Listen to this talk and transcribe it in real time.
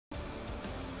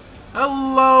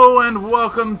Hello and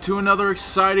welcome to another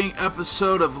exciting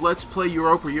episode of Let's Play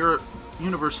Europa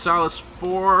Universalis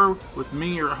 4 with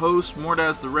me, your host,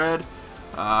 Mordaz the Red.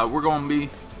 We're going to be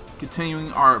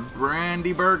continuing our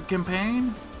Brandyburg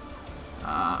campaign.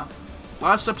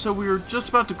 Last episode we were just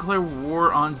about to declare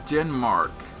war on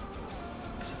Denmark.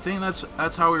 I think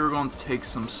that's how we were going to take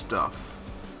some stuff.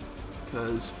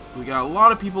 Because we got a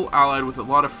lot of people allied with a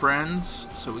lot of friends,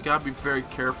 so we got to be very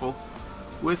careful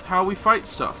with how we fight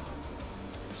stuff.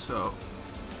 So,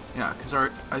 yeah, because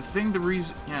I think the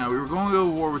reason, we were going to go to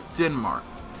war with Denmark,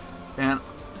 and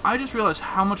I just realized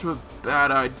how much of a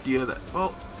bad idea that,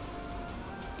 well,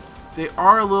 they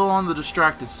are a little on the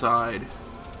distracted side,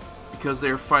 because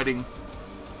they're fighting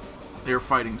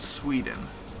Sweden.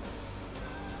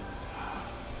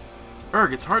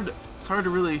 Erg, it's hard to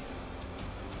really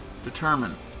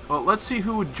determine. Well, let's see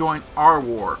who would join our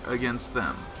war against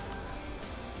them.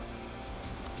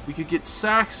 We could get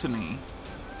Saxony.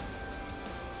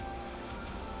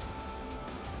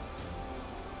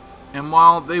 And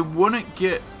while they wouldn't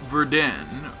get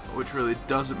Verdun, which really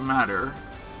doesn't matter,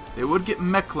 they would get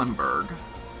Mecklenburg.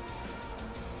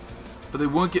 But we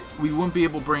wouldn't be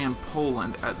able to bring in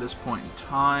Poland at this point in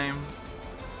time.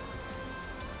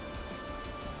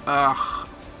 And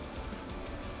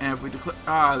if we declare,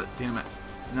 damn it.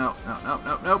 Nope.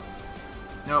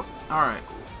 Alright.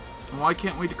 Why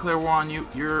can't we declare war on you?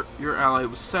 You're allied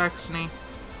with Saxony.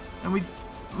 And we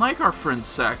like our friend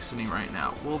Saxony right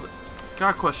now. Well,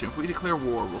 got a question. If we declare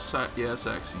war,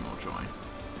 Saxony will join.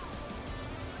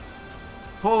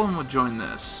 Poland would join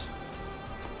this.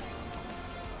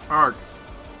 Arg.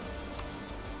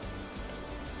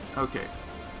 Okay.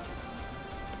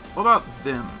 What about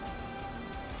them?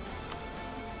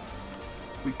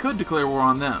 We could declare war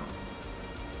on them.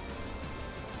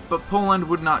 But Poland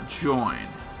would not join.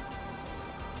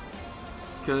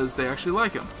 Because they actually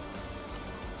like him.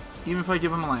 Even if I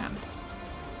give them land.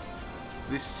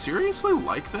 Do they seriously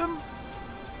like them?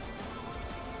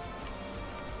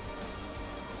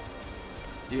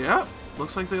 Yeah,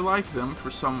 looks like they like them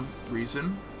for some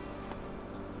reason.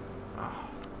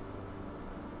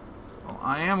 Well,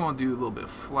 I am going to do a little bit of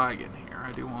flagging here.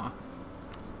 I do want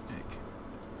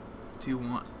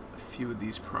a few of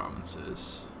these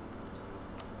provinces.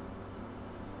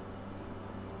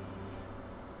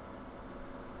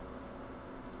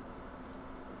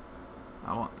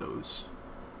 I want those.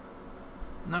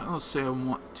 I'm not going to say I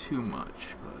want too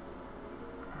much, but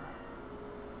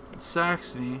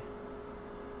Saxony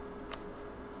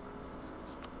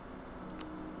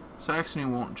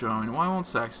won't join. Why won't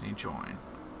Saxony join?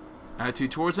 Attitude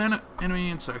towards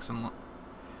enemy and Saxon,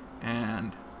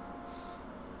 and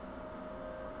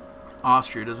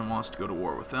Austria doesn't want us to go to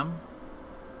war with them.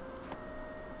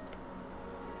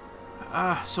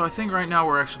 So I think right now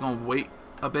we're actually going to wait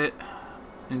a bit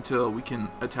until we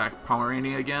can attack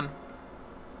Pomerania again.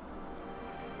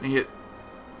 And get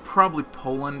probably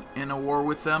Poland in a war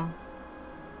with them.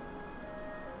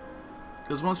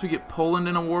 Because once we get Poland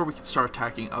in a war, we can start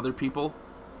attacking other people.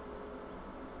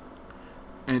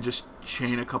 And just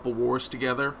chain a couple wars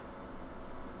together.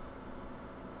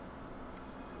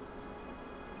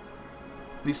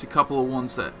 At least a couple of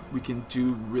ones that we can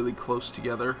do really close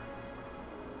together.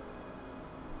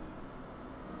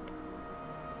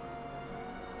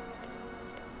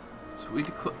 So we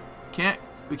can't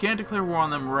declare war on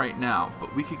them right now,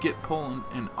 but we could get Poland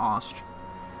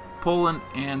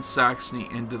and Saxony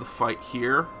into the fight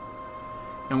here,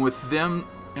 and with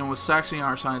Saxony on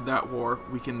our side of that war,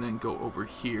 we can then go over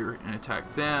here and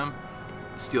attack them,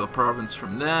 steal a province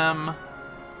from them,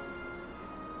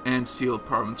 and steal a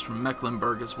province from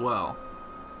Mecklenburg as well.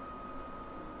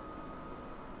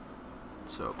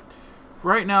 So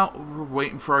right now we're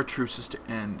waiting for our truces to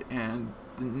end, and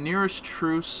the nearest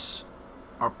truce,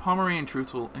 our Pomeranian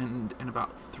truce, will end in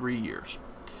about 3 years.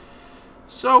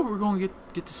 So we're going to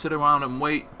get to sit around and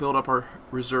wait, build up our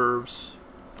reserves.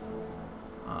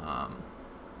 In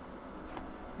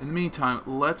the meantime,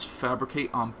 let's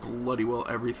fabricate on bloody well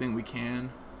everything we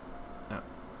can.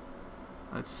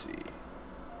 Let's see.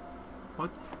 What?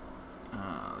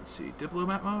 Let's see.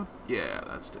 Diplomat mode? Yeah,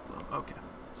 that's Diplo. Okay.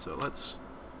 So let's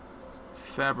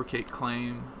fabricate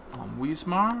claim on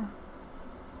Wismar.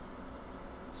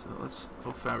 So let's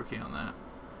go fabricate on that.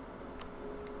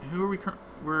 And who are we?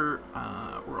 We're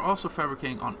also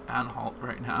fabricating on Anhalt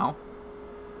right now.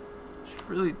 Which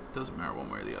really doesn't matter one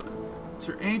way or the other. Is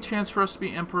there any chance for us to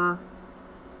be emperor?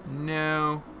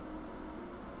 No.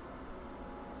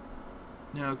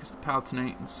 No, because the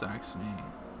Palatinate and Saxony.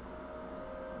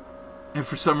 And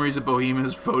for some reason Bohemia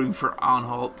is voting for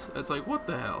Anhalt. It's like, what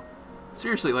the hell?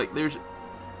 Seriously, like, there's...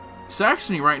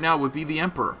 Saxony right now would be the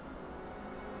emperor.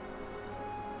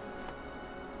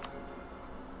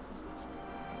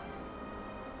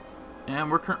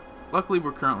 And luckily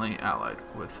we're currently allied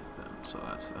with them, so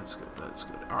that's good. That's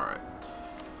good. All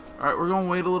right, we're gonna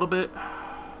wait a little bit.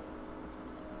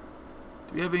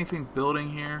 Do we have anything building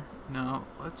here? No.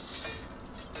 Let's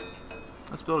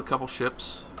build a couple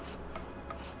ships.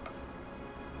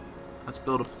 Let's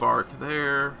build a bark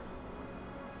there,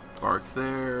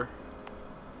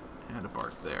 and a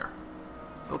bark there.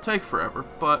 It'll take forever,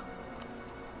 but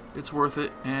it's worth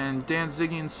it. And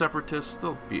Danzigian separatists,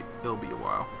 it'll be a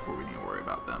while before we need to worry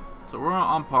about them. So we're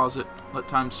gonna unpause it, let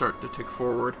time start to tick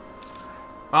forward.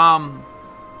 One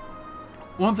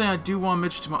thing I do want to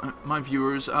mention to my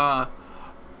viewers, I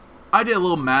did a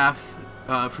little math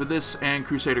for this and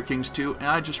Crusader Kings 2, and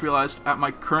I just realized at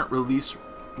my current release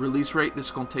rate, this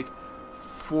is gonna take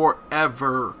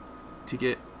forever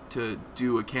to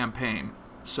do a campaign.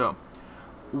 So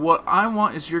what I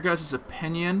want is your guys'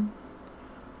 opinion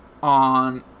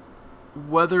on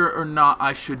whether or not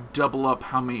I should double up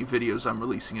how many videos I'm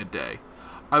releasing a day.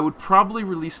 I would probably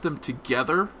release them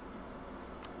together.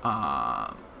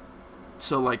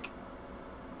 So like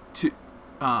two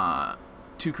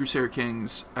Crusader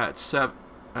Kings at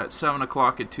 7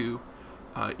 o'clock at 2,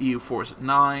 EU4s at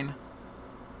 9.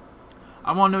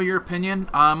 I want to know your opinion.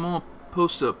 I'm gonna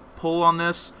post a poll on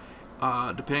this,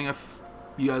 depending if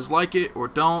you guys like it or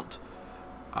don't.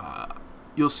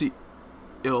 You'll see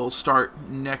it'll start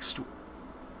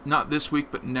not this week,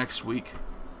 but next week.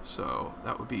 So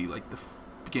that would be like the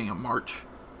beginning of March,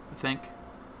 I think,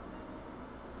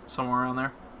 somewhere around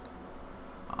there.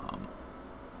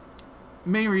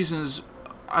 Main reason is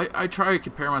I try to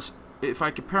compare myself. If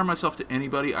I compare myself to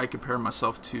anybody, I compare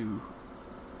myself to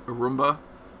Arumba.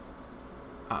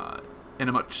 In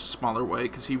a much smaller way,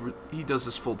 because he does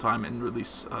this full time and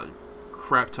releases a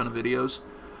crap ton of videos.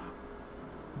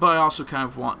 But I also kind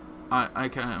of want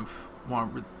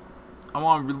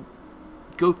to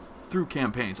go through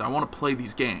campaigns. I want to play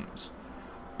these games,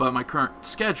 but my current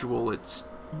schedule,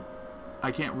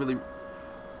 I can't really.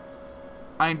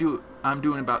 I'm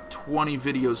doing about 20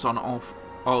 videos on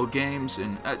all games,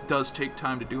 and it does take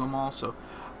time to do them all. So,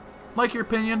 like your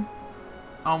opinion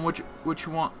on what you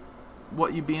want.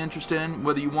 What you'd be interested in,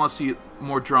 whether you want to see it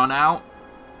more drawn out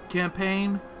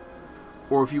campaign,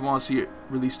 or if you want to see it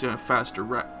released at a faster,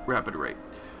 rapid rate.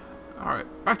 Alright,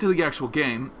 back to the actual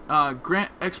game.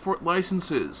 Grant export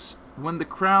licenses. When the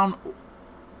crown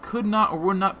could not or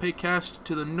would not pay cash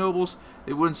to the nobles,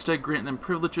 they would instead grant them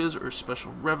privileges or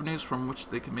special revenues from which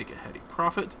they can make a heady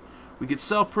profit. We could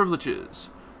sell privileges.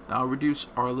 Reduce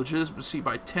our legitimacy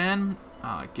by 10.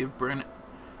 Give Bohemia's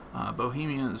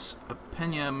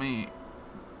opinion may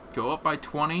go up by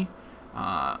 20.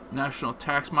 National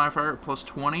tax modifier plus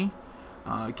 20.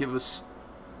 Give us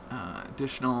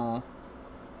additional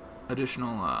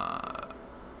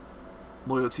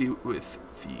loyalty with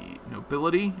the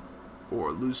nobility,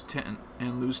 or lose 10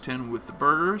 with the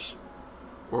burghers,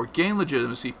 or gain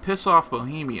legitimacy, piss off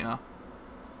Bohemia,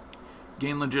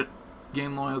 gain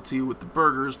loyalty with the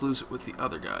burghers, lose it with the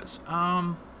other guys.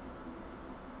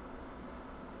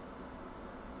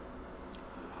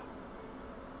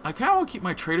 I kind of want to keep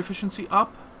my trade efficiency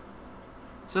up.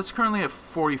 So that's currently at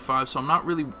 45, so I'm not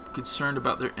really concerned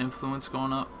about their influence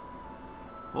going up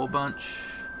a whole bunch.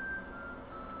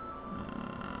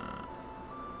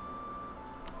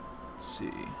 Let's see.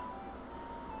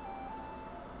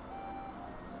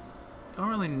 Don't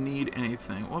really need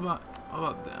anything. What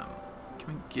about them?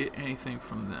 Can we get anything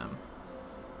from them?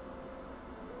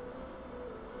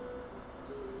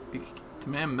 We could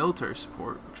demand military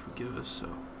support, which would give us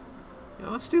so. Yeah,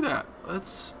 let's do that.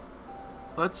 Let's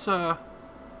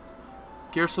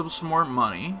get ourselves some more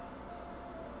money.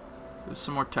 There's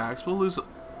some more tax. We'll lose a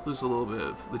little bit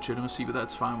of legitimacy, but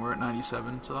that's fine. We're at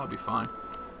 97, so that'll be fine.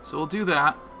 So we'll do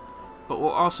that, but we'll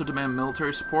also demand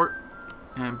military support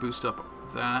and boost up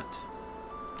that.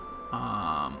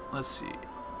 Let's see.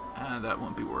 That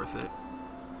won't be worth it.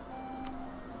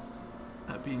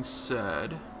 That being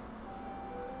said,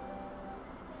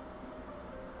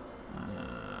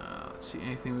 let's see,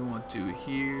 anything we want to do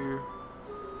here?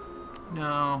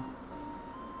 No.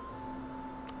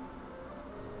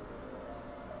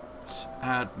 It's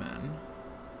admin.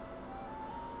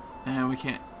 And we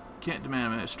can't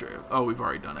demand administrative. Oh, we've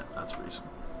already done it. That's the reason.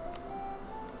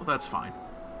 Well, that's fine.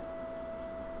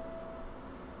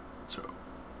 So,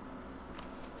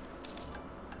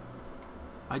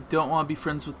 I don't want to be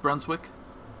friends with Brunswick.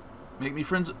 Make me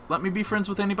friends. Let me be friends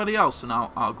with anybody else, and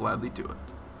I'll gladly do it.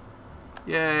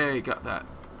 Yay, got that.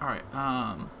 All right.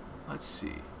 Let's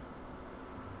see.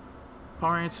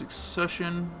 Pomeranian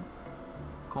succession.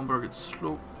 Kolmberg and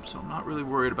slope. So I'm not really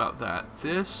worried about that.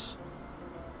 This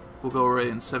will go away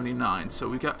in 79. So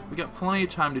we got plenty of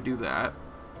time to do that.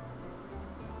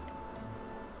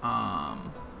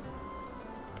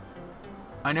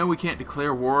 I know we can't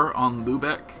declare war on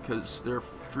Lubeck because they're a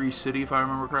free city, if I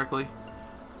remember correctly.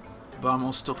 But I'm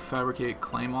gonna still fabricate a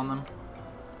claim on them.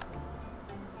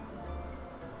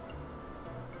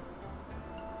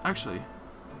 Actually,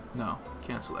 no,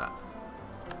 cancel that.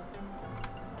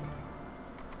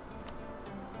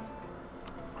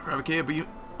 Fabricate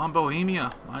on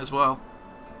Bohemia, might as well.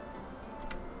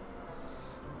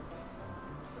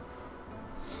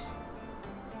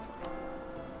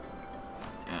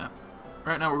 Yeah,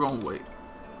 right now we're gonna wait.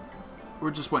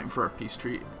 We're just waiting for our peace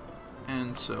treaty,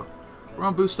 and so we're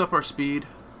gonna boost up our speed.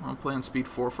 We're gonna play on speed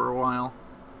 4 for a while,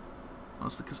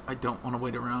 mostly because I don't want to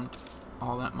wait around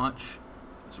all that much.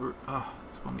 So we're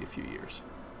it's gonna be a few years.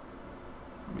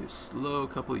 It's gonna be a slow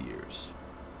couple of years.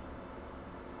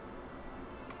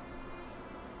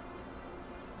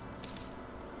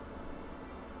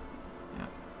 Yeah,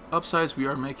 upsize we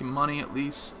are making money at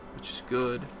least, which is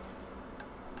good.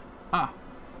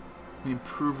 We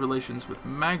improve relations with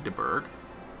Magdeburg.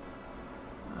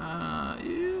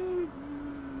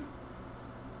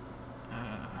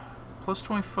 Plus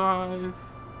 25.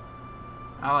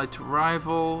 Allied to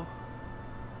rival.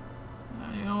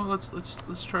 You know,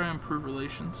 let's try and improve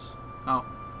relations. Oh,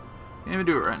 can't even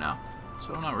do it right now,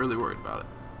 so I'm not really worried about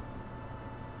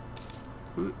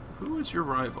it. Who is your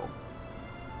rival?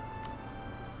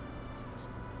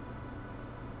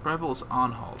 Rival is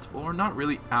Anhalt. Well, we're not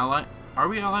really allied. Are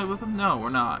we allied with him? No, we're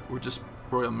not. We're just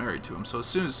royal married to him. So as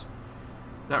soon as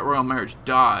that royal marriage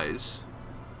dies,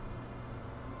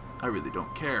 I really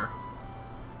don't care.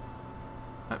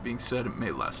 That being said, it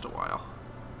may last a while.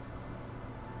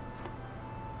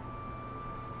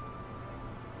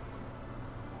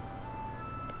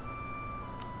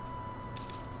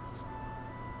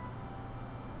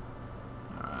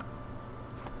 Alright.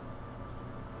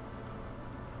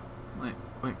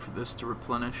 Wait for this to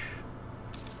replenish.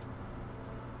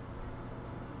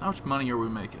 How much money are we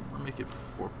making? We're making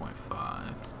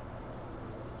 4.5.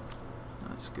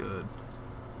 That's good.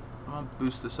 I'm gonna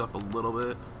boost this up a little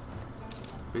bit.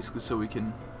 Basically so we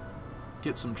can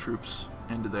get some troops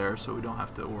into there so we don't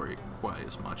have to worry quite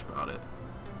as much about it.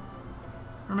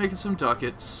 We're making some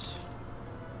ducats.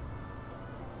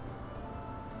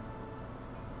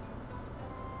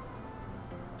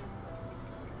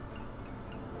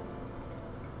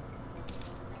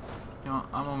 You know,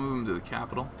 I'm gonna move him to the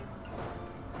capital.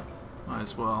 Might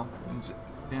as well.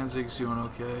 Danzig's doing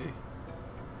okay.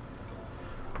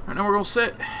 Right now we're gonna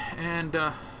sit and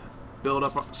build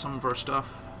up some of our stuff.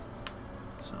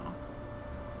 So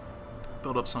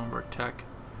build up some of our tech.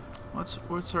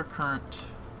 What's our current?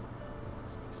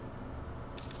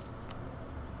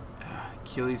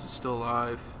 Achilles is still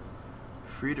alive.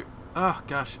 Frieder. Oh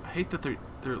gosh, I hate that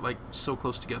they're like so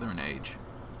close together in age.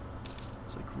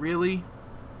 It's like, really?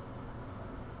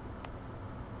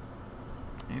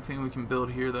 Anything we can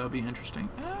build here that would be interesting?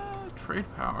 Trade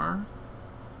power.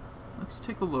 Let's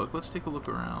take a look. Let's take a look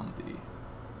around the.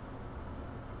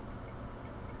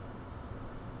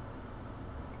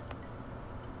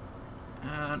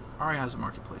 And already has a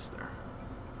marketplace there.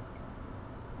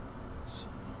 So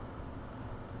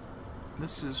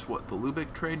this is what, the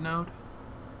Lubeck trade node?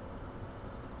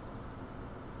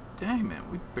 Dang, man,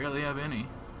 we barely have any.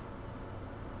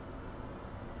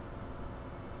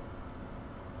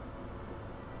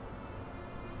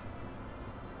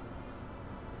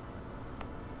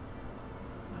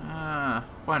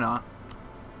 Why not?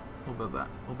 We'll build that.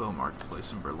 We'll build a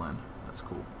marketplace in Berlin. That's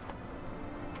cool.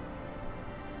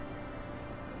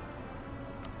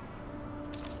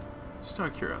 Just out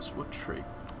of curiosity, what trade?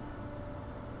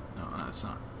 No, that's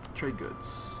not. Trade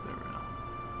goods. There we go.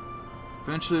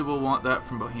 Eventually we'll want that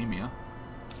from Bohemia.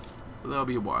 But that'll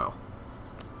be a while.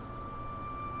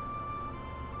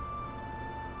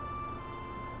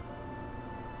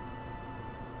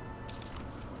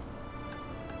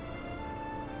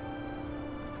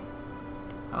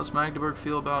 How's Magdeburg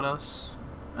feel about us?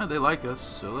 They like us,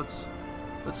 so let's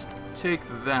take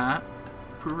that.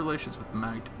 Improve relations with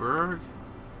Magdeburg.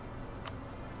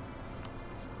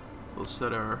 We'll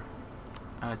set our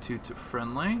attitude to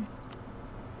friendly.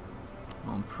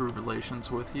 We'll improve relations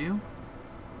with you.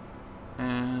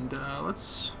 And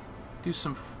let's do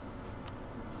some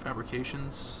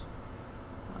fabrications.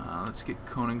 Let's get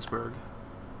Königsberg.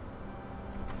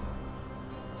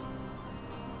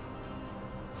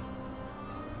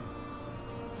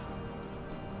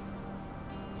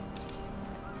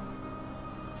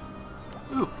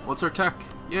 Ooh, what's our tech?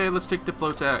 Yay, let's take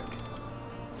Diplotech.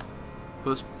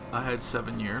 Put us ahead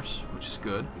 7 years, which is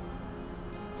good.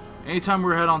 Anytime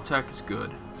we're ahead on tech is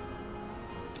good.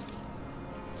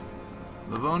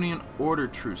 Livonian Order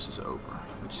truce is over,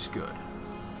 which is good.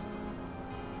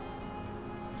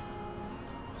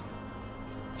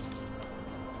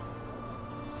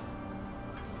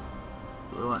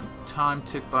 We're letting time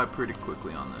tick by pretty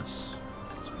quickly on this,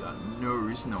 because we got no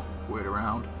reason to wait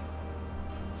around.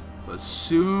 But as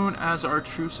soon as our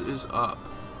truce is up,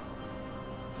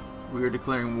 we are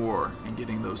declaring war and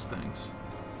getting those things.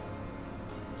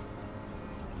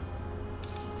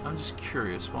 I'm just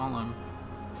curious, while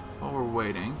we're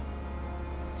waiting,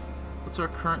 what's our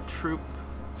current troop?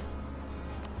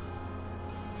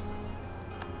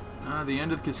 The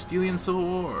end of the Castilian Civil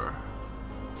War.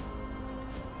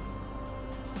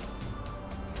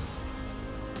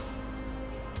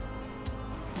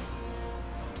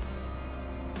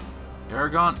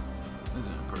 Aragon is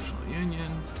in a personal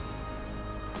union.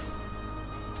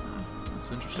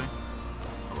 That's interesting.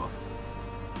 Oh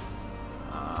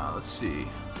well. Let's see.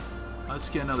 Let's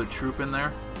get another troop in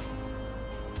there.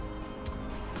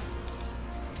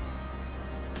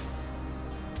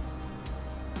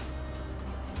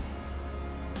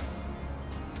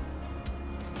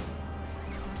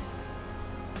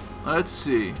 Let's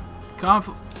see.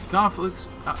 Conflicts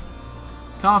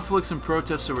and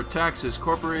protests over taxes,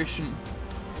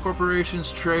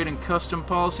 corporations, trade, and custom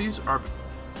policies are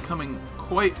becoming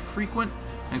quite frequent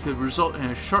and could result in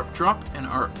a sharp drop in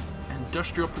our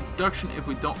industrial production if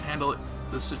we don't handle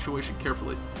the situation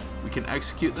carefully. We can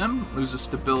execute them, lose the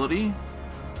stability,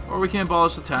 or we can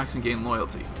abolish the tax and gain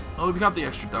loyalty. Well, we've got the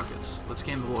extra ducats. Let's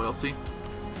gain the loyalty.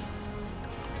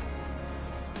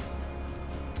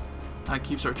 That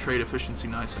keeps our trade efficiency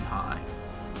nice and high.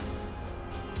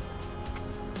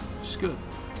 Which is good.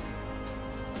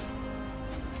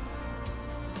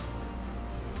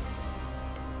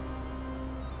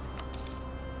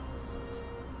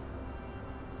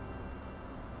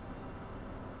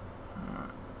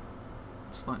 Alright.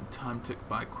 Let's let time tick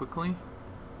by quickly.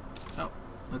 Oh,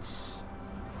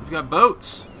 we've got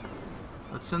boats.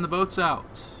 Let's send the boats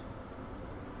out.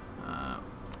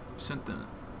 Sent the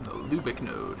Lubeck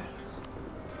node.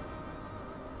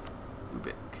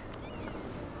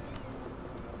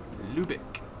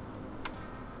 Lubeck.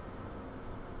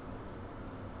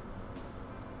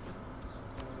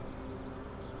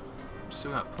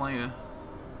 Still got plenty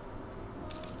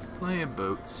of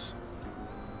boats.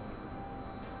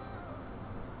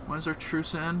 When does our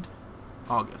truce end?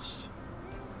 August.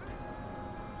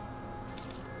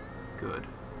 Good.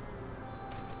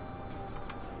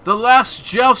 The last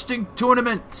jousting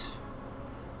tournament!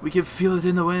 We can feel it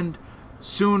in the wind.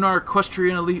 Soon our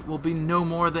equestrian elite will be no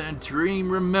more than a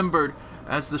dream remembered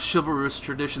as the chivalrous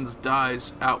traditions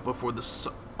dies out before the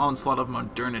onslaught of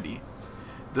modernity.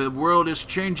 The world is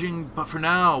changing, but for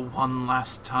now, one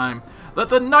last time, let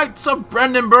the Knights of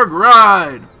Brandyburg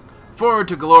ride! Forward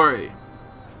to glory!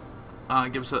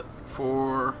 Gives it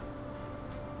for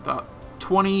about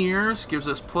 20 years, gives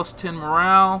us plus 10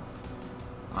 morale,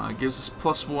 gives us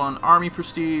plus 1 army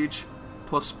prestige,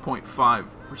 plus 0.5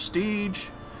 prestige.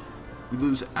 We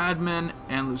lose admin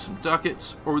and lose some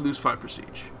ducats, or we lose 5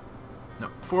 prestige. No,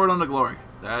 forward on to glory.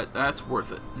 That's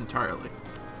worth it entirely.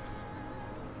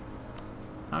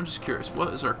 I'm just curious,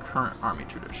 what is our current army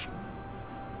tradition?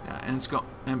 Yeah,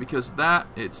 and because that,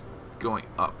 it's going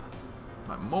up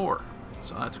by more.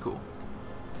 So that's cool.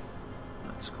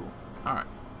 That's cool. All right,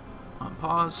 on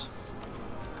pause.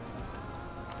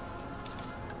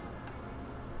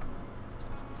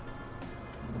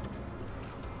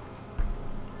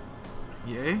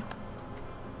 Yay.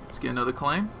 Let's get another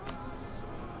claim.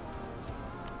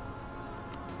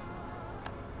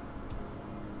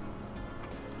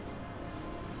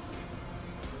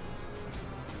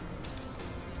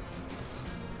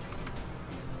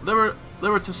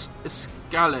 Libertas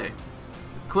Escale.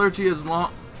 Clergy has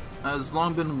long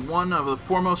been one of the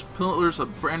foremost pillars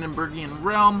of Brandenburgian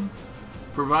realm,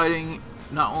 providing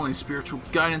not only spiritual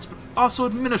guidance but also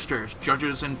administrators,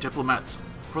 judges, and diplomats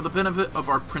for the benefit of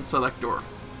our Prince Elector.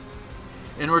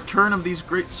 In return of these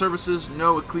great services,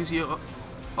 no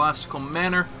ecclesiastical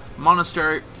manor,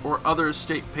 monastery, or other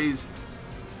estate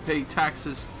pay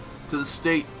taxes to the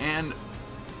state and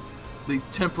the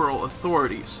temporal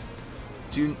authorities.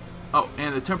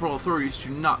 The temporal authorities do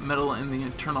not meddle in the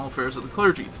internal affairs of the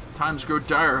clergy. Times grow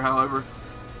dire, however,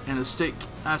 and the state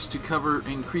has to cover an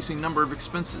increasing number of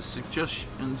expenses.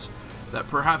 Suggestions that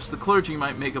perhaps the clergy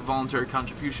might make a voluntary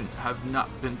contribution have not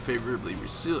been favorably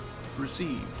received.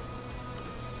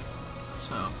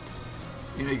 So,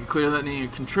 we make it clear that they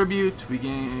need to contribute. We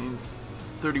gain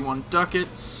 31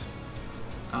 ducats.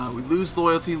 We lose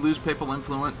loyalty, lose papal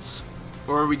influence,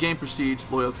 or we gain prestige,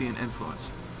 loyalty, and influence.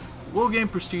 we'll gain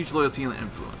prestige, loyalty, and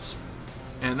influence.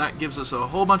 And that gives us a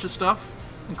whole bunch of stuff,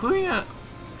 including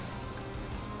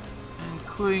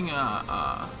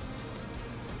a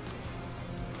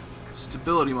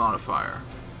stability modifier.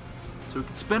 So we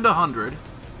can spend 100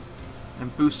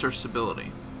 and boost our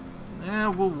stability.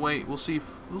 We'll wait. We'll see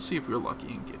if we're lucky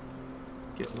and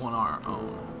get one of our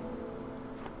own.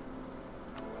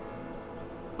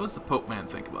 What does the Pope Man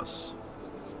think of us?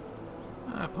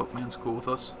 Pope Man's cool with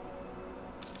us.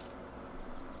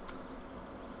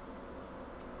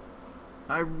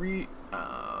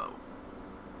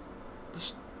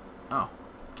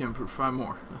 Can improve 5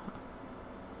 more.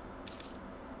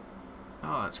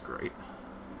 Oh, that's great.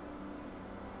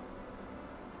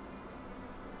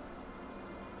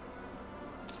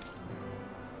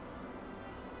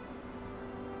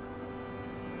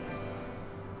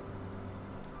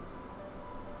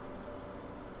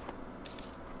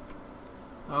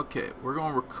 Okay, we're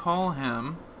going to recall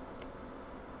him.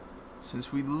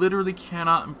 Since we literally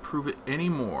cannot improve it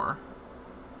anymore.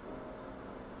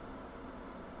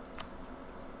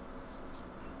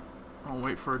 I'll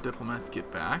wait for our diplomat to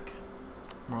get back.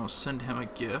 We're going to send him a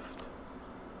gift.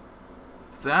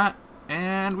 That,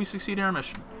 and we succeed in our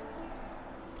mission.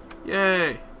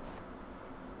 Yay!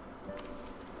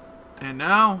 And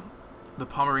now, the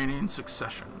Pomeranian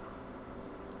succession.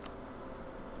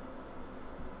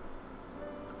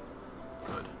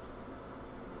 Good.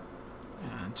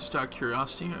 And just out of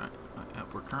curiosity,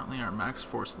 we're currently at our max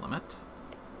force limit.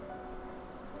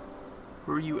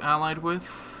 Who are you allied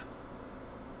with?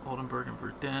 Oldenburg and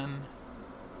Verdun.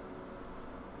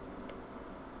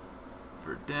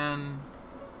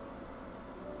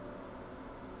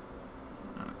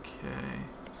 Okay.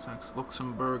 Saxe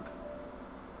Luxembourg.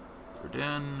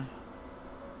 Verdun.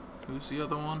 Who's the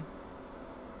other one?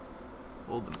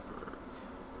 Oldenburg.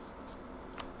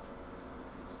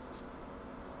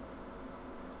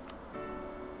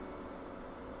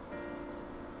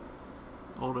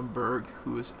 Oldenburg,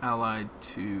 who is allied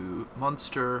to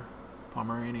Munster,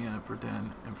 Pomerania,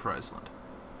 Verdun, and Friesland.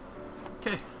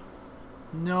 Okay.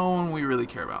 No one we really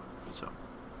care about. So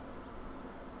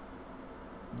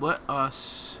let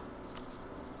us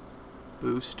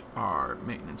boost our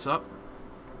maintenance up.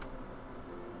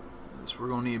 Because we're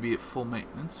going to need to be at full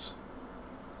maintenance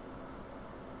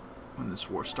when this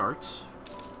war starts.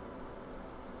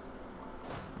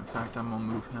 In fact, I'm going to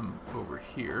move him over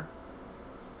here.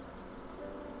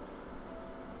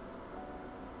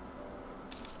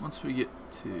 Once we get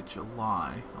to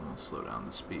July, I'm going to slow down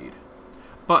the speed.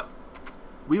 But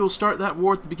we will start that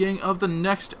war at the beginning of the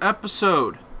next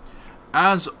episode.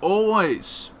 As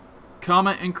always,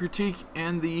 comment and critique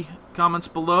in the comments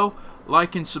below.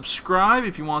 Like and subscribe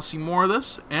if you want to see more of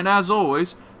this. And as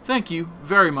always, thank you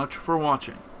very much for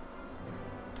watching.